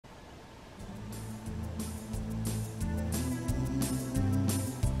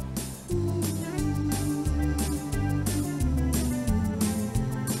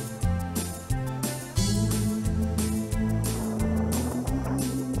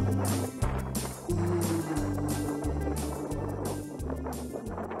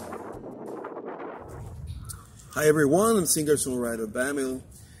Hi everyone, I'm singer-songwriter Bamil,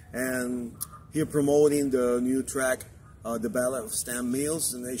 and here promoting the new track, The Ballad of Stan Mills,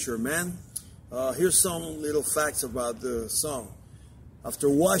 The Nature Man. Here's some little facts about the song. After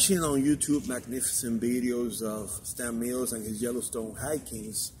watching on YouTube magnificent videos of Stan Mills and his Yellowstone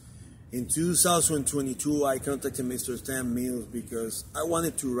hikings, in 2022 I contacted Mr. Stan Mills because I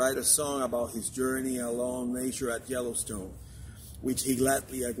wanted to write a song about his journey along nature at Yellowstone, which he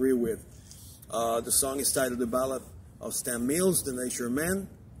gladly agreed with. The song is titled The Ballad of Stan Mills, The Nature Man,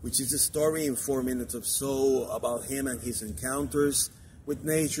 which is a story in 4 minutes or so about him and his encounters with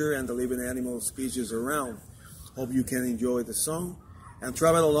nature and the living animal species around. Hope you can enjoy the song and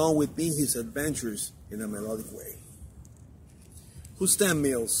travel along with me his adventures in a melodic way. Who's Stan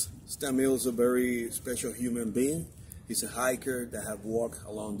Mills? Stan Mills is a very special human being. He's a hiker that have walked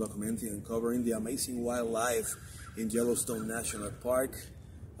along documenting and covering the amazing wildlife in Yellowstone National Park,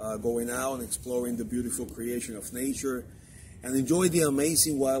 going out and exploring the beautiful creation of nature and enjoy the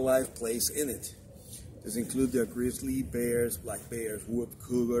amazing wildlife placed in it. This includes the grizzly bears, black bears, wood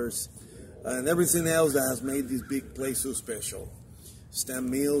cougars, and everything else that has made this big place so special. Stan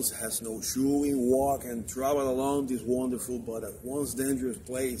Mills has no shoeing, walk, and travel along this wonderful but at once dangerous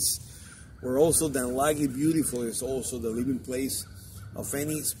place, where also the unlikely beautiful is also the living place of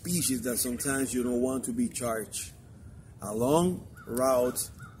any species that sometimes you don't want to be charged. A long route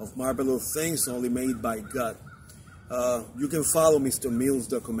of marvelous things only made by God. You can follow Mr. Mills'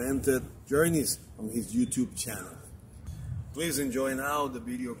 documented journeys on his YouTube channel. Please enjoy now the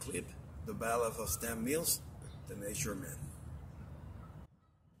video clip, The Ballad of Stan Mills, The Nature Man.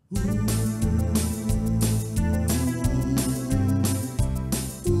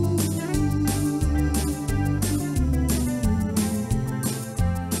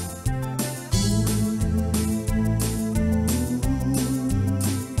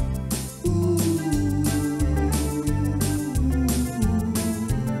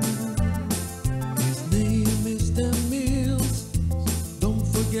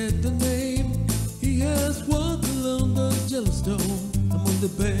 Yellowstone among the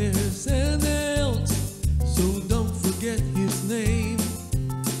bears and elks, so don't forget his name.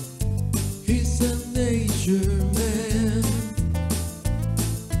 He's a nature man.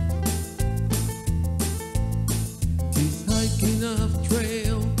 He's hiking off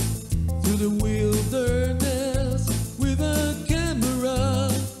trail through the wilderness with a camera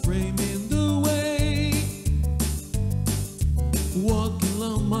framing the way, walking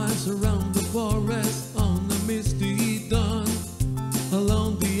long miles around the forest on a misty dawn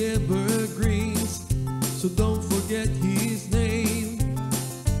along the evergreens, so don't forget his name.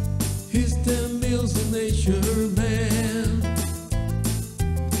 He's Stan Mills, the nature man.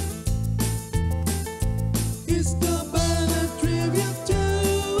 It's the ballad tribute to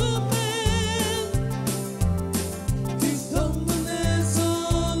a man. His humbleness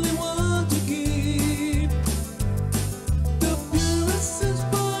only want to keep the purest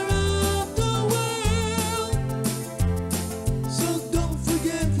inspire of the world. So don't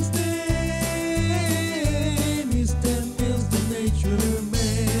forget his name. He's Stan Mills, the nature man.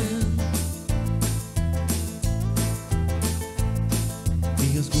 He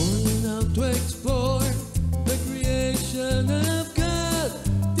is going out to explore the creation of God,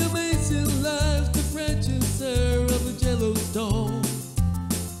 the amazing life, the branches of the Yellowstone.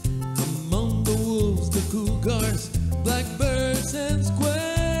 Among the wolves, the cougars, blackbirds and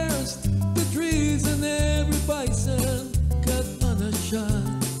squares, the trees and every bison cut on a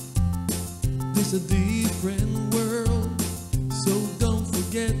shot. It's a different world, so don't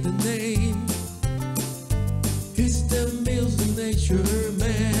forget the name. He's Stan Mills, the nature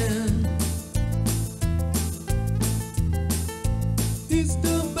man. It's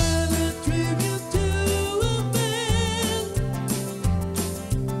the ballad tribute to a man.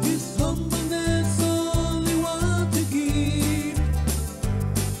 His humbleness only want to give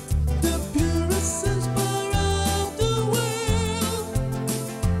the purest inspire of the world.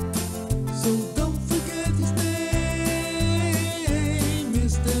 So don't forget his name.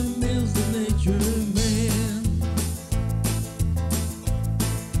 It's Stan Mills, the nature man.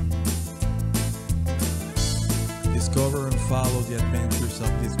 Discover and follow the adventures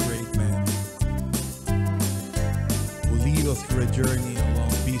of this great man, who lead us through a journey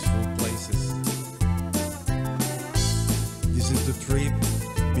along peaceful places. This is the trip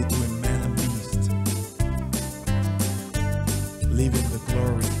between man and beast, living the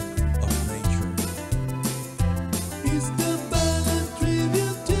glory of nature. It's the ballad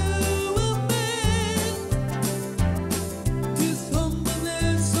tribute to a man. His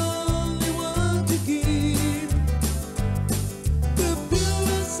humbleness only want to give the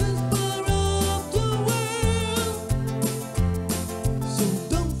purest inspire of the world.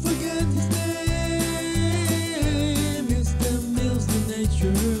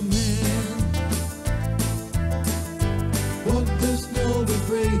 fisherman. Walk the snowy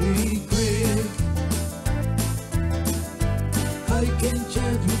Brady Creek, hike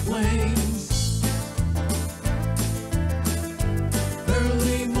enchanted plains,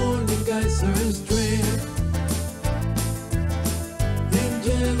 early morning geysers drip in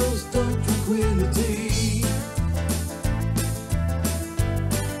Yellowstone tranquility,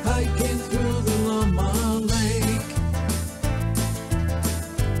 hiking through the Lama Lake.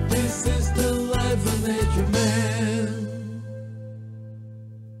 This is the life of nature man.